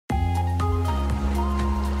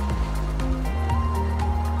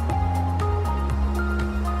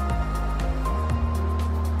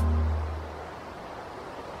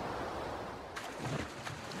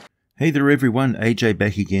Hey there everyone, AJ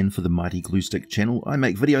back again for the Mighty Gluestick channel. I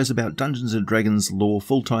make videos about Dungeons & Dragons lore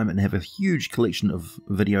full-time and have a huge collection of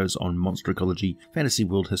videos on monster ecology, fantasy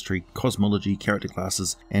world history, cosmology, character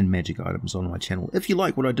classes, and magic items on my channel. If you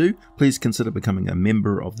like what I do, please consider becoming a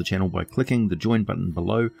member of the channel by clicking the join button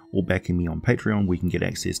below or backing me on Patreon, where you can get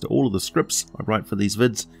access to all of the scripts I write for these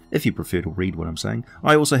vids, if you prefer to read what I'm saying.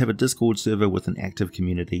 I also have a Discord server with an active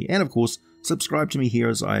community, and of course, subscribe to me here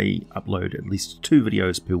as I upload at least 2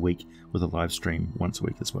 videos per week with a live stream once a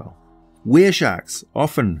week as well. Weresharks,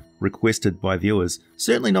 often requested by viewers,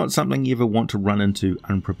 certainly not something you ever want to run into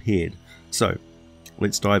unprepared. So,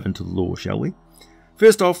 let's dive into the lore, shall we?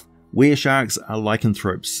 First off, Weresharks are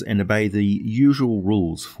lycanthropes and obey the usual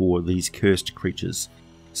rules for these cursed creatures.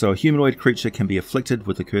 So a humanoid creature can be afflicted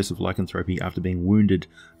with the curse of lycanthropy after being wounded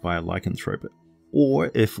by a lycanthrope, or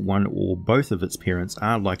if one or both of its parents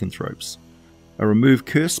are lycanthropes. A remove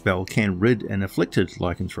curse spell can rid an afflicted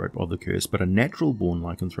lycanthrope of the curse, but a natural-born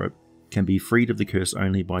lycanthrope can be freed of the curse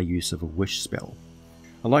only by use of a wish spell.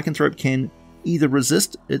 A lycanthrope can either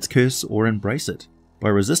resist its curse or embrace it. By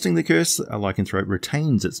resisting the curse, a lycanthrope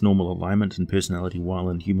retains its normal alignment and personality while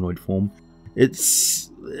in humanoid form. It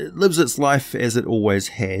lives its life as it always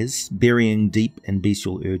has, burying deep and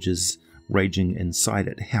bestial urges raging inside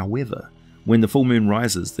it. However, when the full moon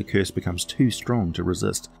rises, the curse becomes too strong to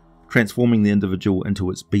resist, transforming the individual into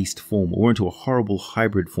its beast form or into a horrible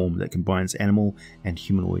hybrid form that combines animal and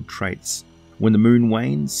humanoid traits. When the moon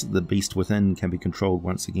wanes, the beast within can be controlled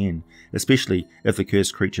once again, especially if the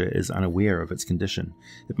cursed creature is unaware of its condition.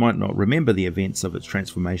 It might not remember the events of its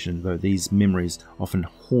transformation, though these memories often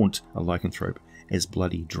haunt a lycanthrope as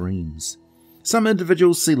bloody dreams. Some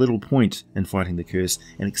individuals see little point in fighting the curse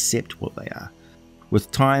and accept what they are.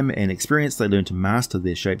 With time and experience, they learn to master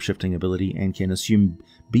their shape-shifting ability and can assume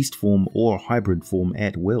beast form or hybrid form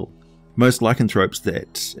at will. Most lycanthropes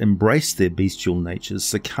that embrace their bestial natures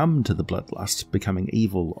succumb to the bloodlust, becoming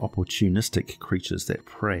evil, opportunistic creatures that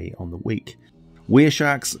prey on the weak.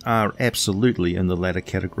 Weresharks are absolutely in the latter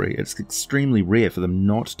category. It's extremely rare for them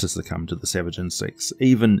not to succumb to the savage instincts.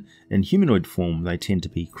 Even in humanoid form, they tend to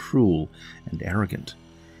be cruel and arrogant.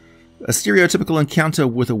 A stereotypical encounter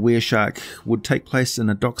with a wereshark would take place in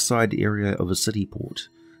a dockside area of a city port.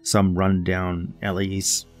 Some run-down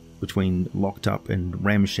alleys between locked up and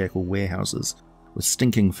ramshackle warehouses with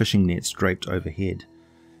stinking fishing nets draped overhead.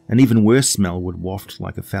 An even worse smell would waft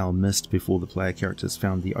like a foul mist before the player characters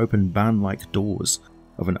found the open barn-like doors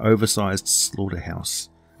of an oversized slaughterhouse,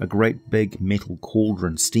 a great big metal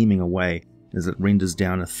cauldron steaming away as it renders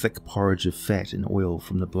down a thick porridge of fat and oil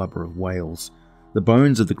from the blubber of whales, the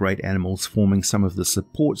bones of the great animals forming some of the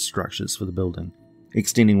support structures for the building,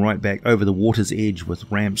 extending right back over the water's edge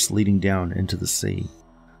with ramps leading down into the sea.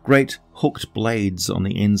 Great hooked blades on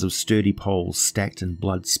the ends of sturdy poles stacked in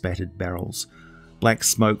blood-spattered barrels, black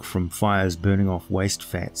smoke from fires burning off waste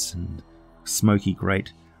fats, and smoky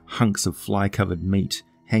great hunks of fly-covered meat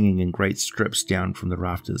hanging in great strips down from the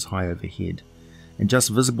rafters high overhead. And just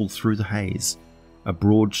visible through the haze, a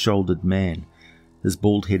broad-shouldered man, his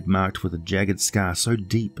bald head marked with a jagged scar so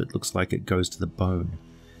deep it looks like it goes to the bone.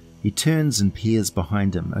 He turns and peers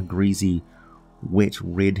behind him. A greasy, wet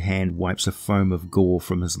red hand wipes a foam of gore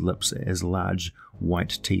from his lips as large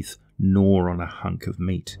white teeth gnaw on a hunk of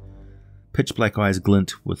meat. Pitch-black eyes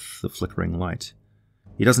glint with the flickering light.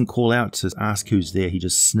 He doesn't call out to ask who's there, he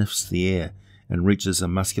just sniffs the air and reaches a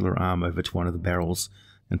muscular arm over to one of the barrels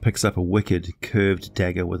and picks up a wicked, curved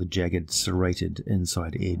dagger with a jagged, serrated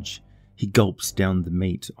inside edge. He gulps down the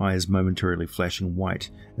meat, eyes momentarily flashing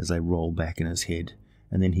white as they roll back in his head,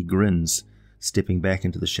 and then he grins, stepping back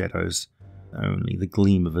into the shadows, only the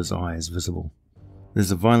gleam of his eyes visible.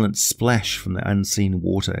 There's a violent splash from the unseen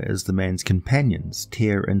water as the man's companions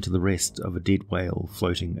tear into the rest of a dead whale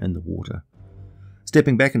floating in the water.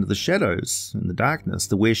 Stepping back into the shadows, in the darkness,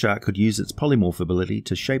 the wereshark could use its polymorph ability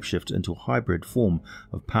to shapeshift into a hybrid form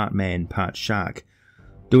of part man, part shark.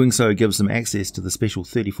 Doing so gives them access to the special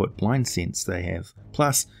 30-foot blind sense they have.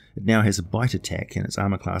 Plus, it now has a bite attack, and its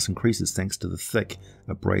armor class increases thanks to the thick,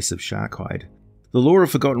 abrasive shark hide. The lore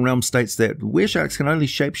of Forgotten Realms states that weresharks can only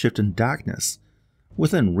shapeshift in darkness,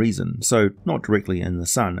 within reason, so not directly in the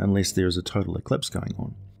sun unless there is a total eclipse going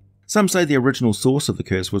on. Some say the original source of the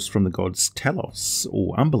curse was from the gods Talos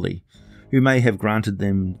or Umberlee, who may have granted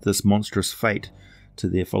them this monstrous fate to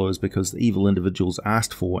their followers because the evil individuals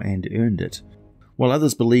asked for and earned it, while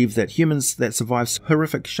others believe that humans that survive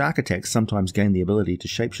horrific shark attacks sometimes gain the ability to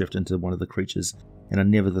shapeshift into one of the creatures and are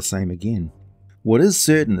never the same again. What is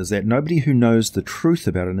certain is that nobody who knows the truth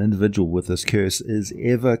about an individual with this curse is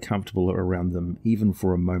ever comfortable around them, even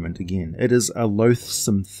for a moment again. It is a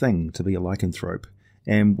loathsome thing to be a lycanthrope,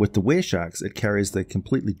 and with the Weresharks it carries the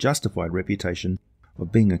completely justified reputation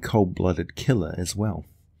of being a cold-blooded killer as well.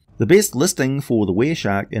 The best listing for the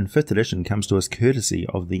Wereshark in 5th edition comes to us courtesy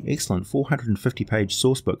of the excellent 450-page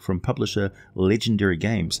sourcebook from publisher Legendary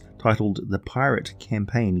Games, titled The Pirate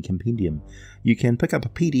Campaign Compendium. You can pick up a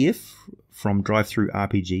PDF from Drive-Thru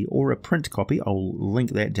RPG or a print copy. I'll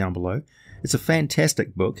link that down below. It's a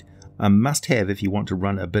fantastic book, a must-have if you want to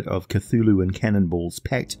run a bit of Cthulhu and Cannonballs,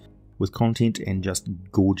 packed with content and just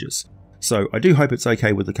gorgeous. So I do hope it's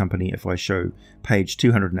okay with the company if I show page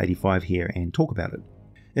 285 here and talk about it.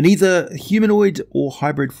 In either humanoid or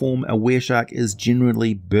hybrid form, a Wereshark is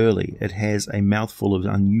generally burly. It has a mouthful of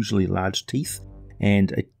unusually large teeth,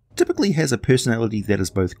 and it typically has a personality that is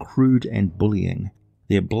both crude and bullying.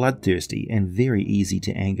 They're bloodthirsty and very easy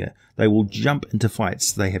to anger. They will jump into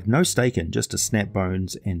fights they have no stake in just to snap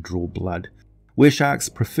bones and draw blood.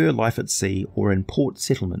 Weresharks prefer life at sea or in port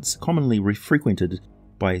settlements, commonly frequented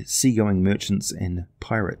by seagoing merchants and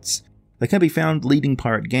pirates. They can be found leading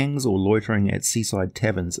pirate gangs or loitering at seaside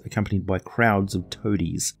taverns accompanied by crowds of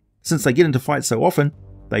toadies. Since they get into fights so often,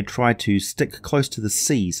 they try to stick close to the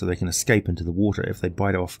sea so they can escape into the water if they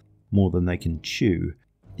bite off more than they can chew.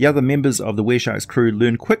 The other members of the Wereshark's crew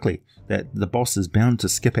learn quickly that the boss is bound to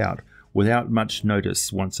skip out without much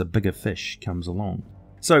notice once a bigger fish comes along.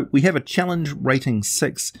 So we have a challenge rating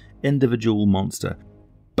 6 individual monster.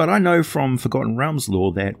 But I know from Forgotten Realms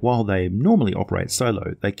lore that while they normally operate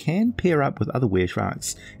solo, they can pair up with other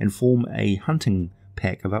Weresharks and form a hunting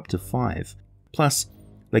pack of up to 5. Plus,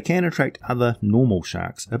 they can attract other normal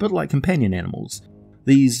sharks, a bit like companion animals.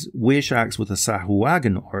 These Weresharks with a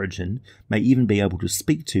Sahuagin origin may even be able to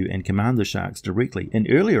speak to and command the sharks directly. In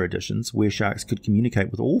earlier editions, Weresharks could communicate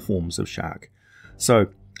with all forms of shark. So,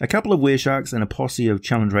 a couple of Weresharks and a posse of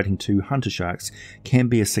challenge rating 2 hunter sharks can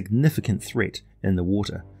be a significant threat in the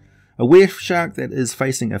water. A Wereshark that is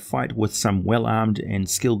facing a fight with some well-armed and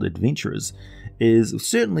skilled adventurers is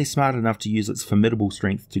certainly smart enough to use its formidable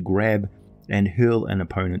strength to grab and hurl an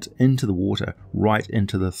opponent into the water, right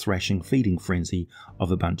into the thrashing feeding frenzy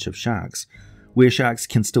of a bunch of sharks. Weresharks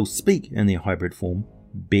can still speak in their hybrid form,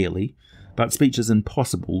 barely, but speech is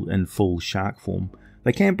impossible in full shark form.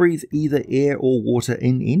 They can breathe either air or water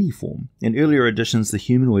in any form. In earlier editions, the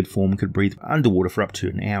humanoid form could breathe underwater for up to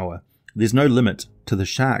an hour. There's no limit to the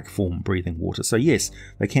shark form breathing water, so yes,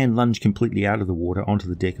 they can lunge completely out of the water onto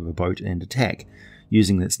the deck of a boat and attack,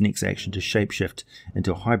 using its next action to shapeshift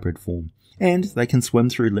into a hybrid form. And they can swim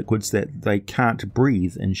through liquids that they can't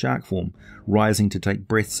breathe in shark form, rising to take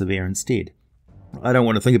breaths of air instead. I don't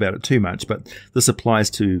want to think about it too much, but this applies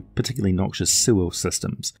to particularly noxious sewer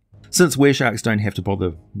systems. Since Weresharks don't have to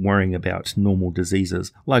bother worrying about normal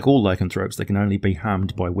diseases, like all lycanthropes, they can only be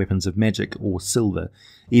harmed by weapons of magic or silver,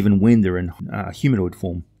 even when they're in humanoid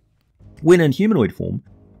form. When in humanoid form,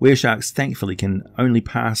 Weresharks thankfully can only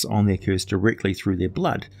pass on their curse directly through their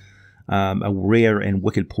blood. A rare and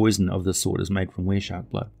wicked poison of this sort is made from Wereshark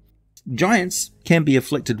blood. Giants can be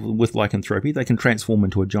afflicted with lycanthropy. They can transform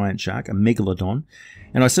into a giant shark, a megalodon,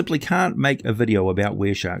 and I simply can't make a video about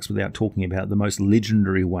Weresharks without talking about the most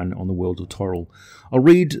legendary one on the world of Toril. I'll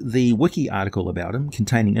read the wiki article about him,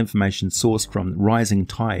 containing information sourced from Rising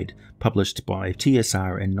Tide, published by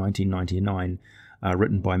TSR in 1999,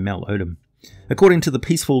 written by Mel Odom. According to the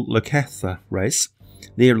peaceful Lycantha race,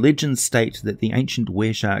 their legends state that the ancient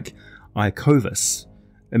Wereshark Icovus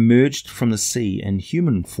emerged from the sea in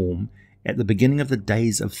human form at the beginning of the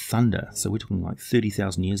Days of Thunder, so we're talking like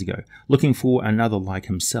 30,000 years ago, looking for another like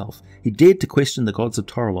himself. He dared to question the gods of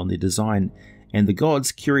Toril on their design, and the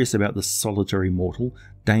gods, curious about this solitary mortal,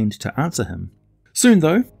 deigned to answer him. Soon,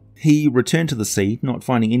 though, he returned to the sea, not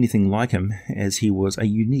finding anything like him, as he was a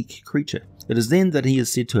unique creature. It is then that he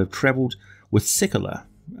is said to have travelled with Sekala,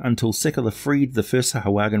 until Sekala freed the first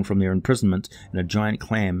Sahuagin from their imprisonment in a giant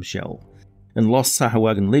clam shell. In Lost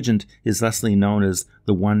Sahuagin legend, he is thusly known as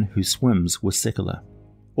the one who swims with Sekala.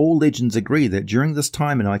 All legends agree that during this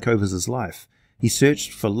time in Icovus' life, he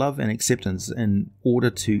searched for love and acceptance in order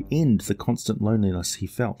to end the constant loneliness he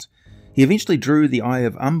felt. He eventually drew the eye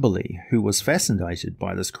of Umbali, who was fascinated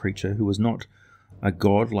by this creature who was not a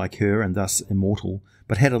god like her and thus immortal,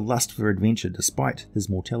 but had a lust for adventure despite his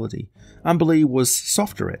mortality. Umbali was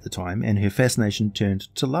softer at the time, and her fascination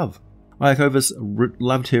turned to love. Icovus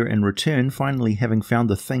loved her in return, finally having found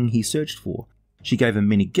the thing he searched for. She gave him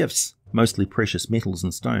many gifts, mostly precious metals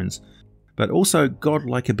and stones, but also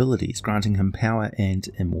godlike abilities, granting him power and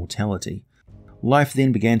immortality. Life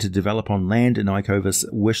then began to develop on land, and Icovus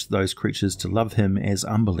wished those creatures to love him as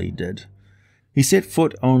Umbali did. He set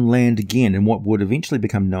foot on land again in what would eventually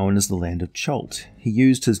become known as the Land of Chult. He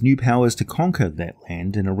used his new powers to conquer that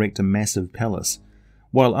land and erect a massive palace.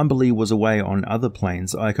 While Umberlee was away on other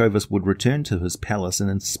planes, Iakovas would return to his palace and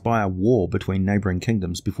inspire war between neighbouring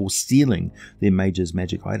kingdoms before stealing their mages'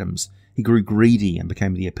 magic items. He grew greedy and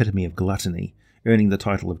became the epitome of gluttony, earning the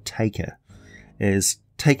title of Taker, as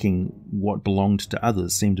taking what belonged to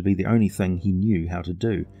others seemed to be the only thing he knew how to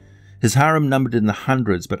do. His harem numbered in the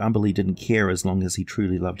hundreds, but Umberlee didn't care as long as he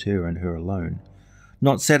truly loved her and her alone.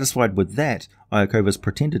 Not satisfied with that, Iakovas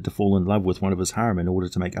pretended to fall in love with one of his harem in order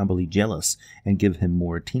to make Umberlee jealous and give him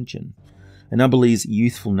more attention. In Umberlee's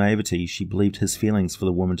youthful naivety, she believed his feelings for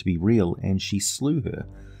the woman to be real, and she slew her.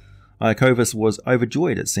 Iakovas was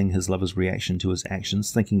overjoyed at seeing his lover's reaction to his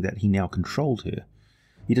actions, thinking that he now controlled her.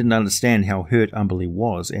 He didn't understand how hurt Umberlee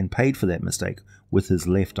was, and paid for that mistake with his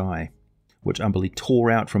left eye, which Umberlee tore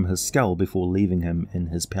out from his skull before leaving him in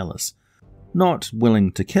his palace. Not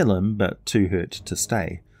willing to kill him, but too hurt to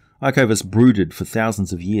stay, Iakovas brooded for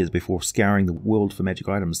thousands of years before scouring the world for magic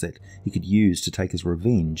items that he could use to take his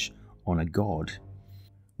revenge on a god.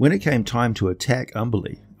 When it came time to attack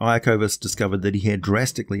Umberlee, Iakovas discovered that he had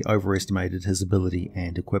drastically overestimated his ability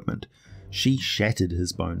and equipment. She shattered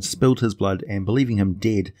his bones, spilled his blood, and believing him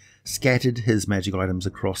dead, scattered his magic items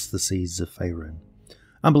across the seas of Faerun.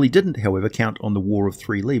 Umberlee didn't, however, count on the War of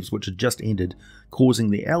Three Leaves, which had just ended,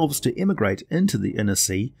 causing the elves to emigrate into the inner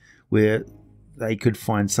sea, where they could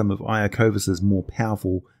find some of Iakovas' more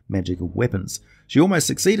powerful magical weapons. She almost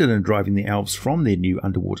succeeded in driving the elves from their new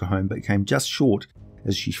underwater home, but came just short,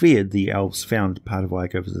 as she feared the elves found part of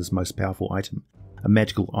Iakovas' most powerful item, a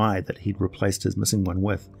magical eye that he'd replaced his missing one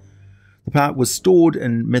with. The part was stored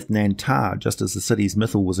in Mithnan Tar just as the city's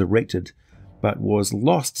mythal was erected, but was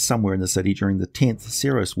lost somewhere in the city during the 10th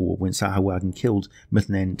Seros War when Sahuagin killed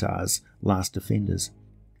Mithnan Tar's last defenders.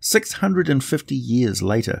 650 years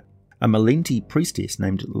later, a Malenti priestess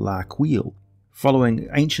named Laquil, following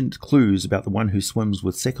ancient clues about the one who swims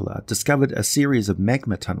with Sekula, discovered a series of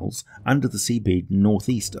magma tunnels under the seabed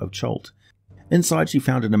northeast of Cholt. Inside she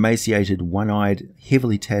found an emaciated, one-eyed,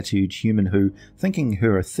 heavily tattooed human who, thinking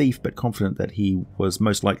her a thief but confident that he was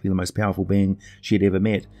most likely the most powerful being she had ever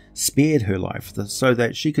met, spared her life so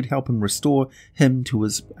that she could help him restore him to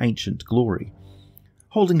his ancient glory.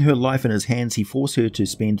 Holding her life in his hands, he forced her to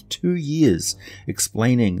spend 2 years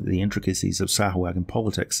explaining the intricacies of Sahuagin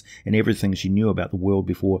politics and everything she knew about the world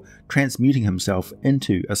before transmuting himself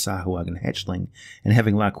into a Sahuagin hatchling and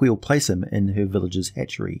having Laquil place him in her village's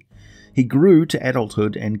hatchery. He grew to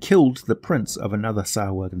adulthood and killed the prince of another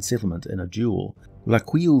Sahuagin settlement in a duel.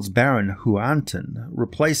 Laquil's baron Huantin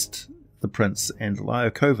replaced the prince, and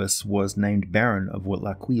Iakovas was named baron of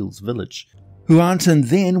Laquil's village. Huantin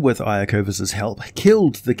then, with Iakovas' help,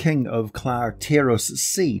 killed the king of Clar Teros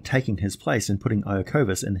Sea, taking his place and putting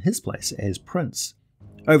Iakovas in his place as prince.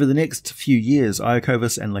 Over the next few years,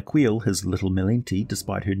 Iakovas and Laquil, his little Malenti,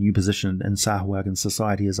 despite her new position in Sahuagin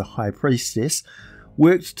society as a high priestess,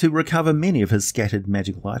 worked to recover many of his scattered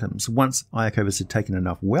magical items. Once Iakovas had taken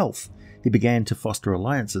enough wealth, he began to foster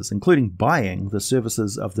alliances, including buying the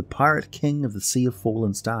services of the pirate king of the Sea of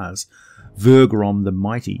Fallen Stars, Vergrom the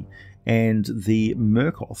Mighty, and the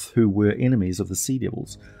Murkoth, who were enemies of the Sea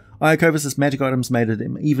Devils. Iakovas' magic items made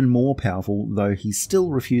him even more powerful, though he still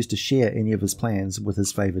refused to share any of his plans with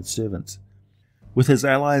his favoured servants. With his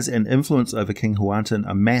allies and influence over King Huantin,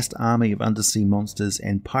 a massed army of undersea monsters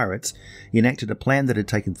and pirates, he enacted a plan that had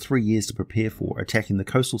taken 3 years to prepare for, attacking the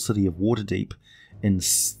coastal city of Waterdeep in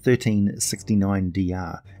 1369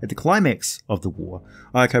 DR. At the climax of the war,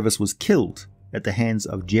 Iakovas was killed at the hands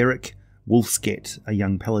of Jeric Wolfsket, a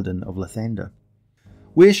young paladin of Lathander.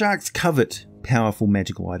 Weresharks covet powerful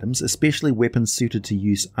magical items, especially weapons suited to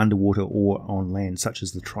use underwater or on land, such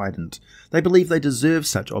as the trident. They believe they deserve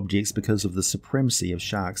such objects because of the supremacy of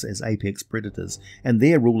sharks as apex predators, and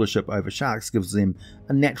their rulership over sharks gives them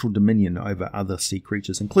a natural dominion over other sea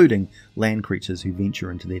creatures, including land creatures who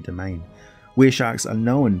venture into their domain. Weresharks are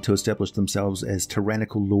known to establish themselves as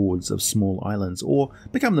tyrannical lords of small islands, or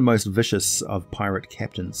become the most vicious of pirate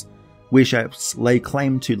captains. Weresharks lay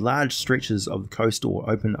claim to large stretches of the coast or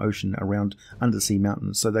open ocean around undersea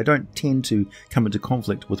mountains, so they don't tend to come into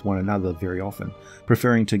conflict with one another very often,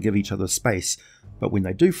 preferring to give each other space. But when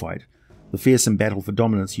they do fight, the fearsome battle for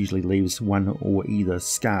dominance usually leaves one or either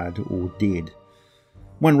scarred or dead.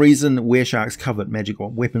 One reason Weresharks covet magic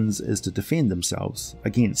weapons is to defend themselves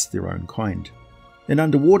against their own kind. In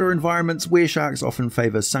underwater environments, Weresharks often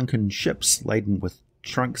favour sunken ships laden with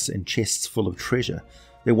trunks and chests full of treasure.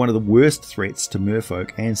 They're one of the worst threats to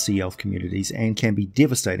merfolk and sea elf communities, and can be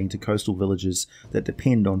devastating to coastal villages that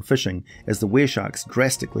depend on fishing, as the weresharks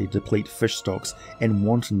drastically deplete fish stocks and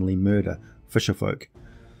wantonly murder fisherfolk,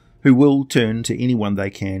 who will turn to anyone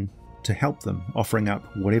they can to help them, offering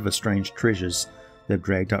up whatever strange treasures they've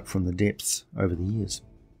dragged up from the depths over the years.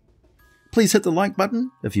 Please hit the like button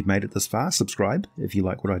if you've made it this far, subscribe if you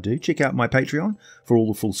like what I do, check out my Patreon for all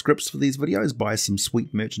the full scripts for these videos, buy some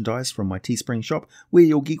sweet merchandise from my Teespring shop, wear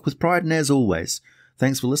your geek with pride, and as always,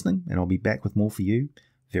 thanks for listening, and I'll be back with more for you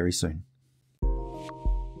very soon.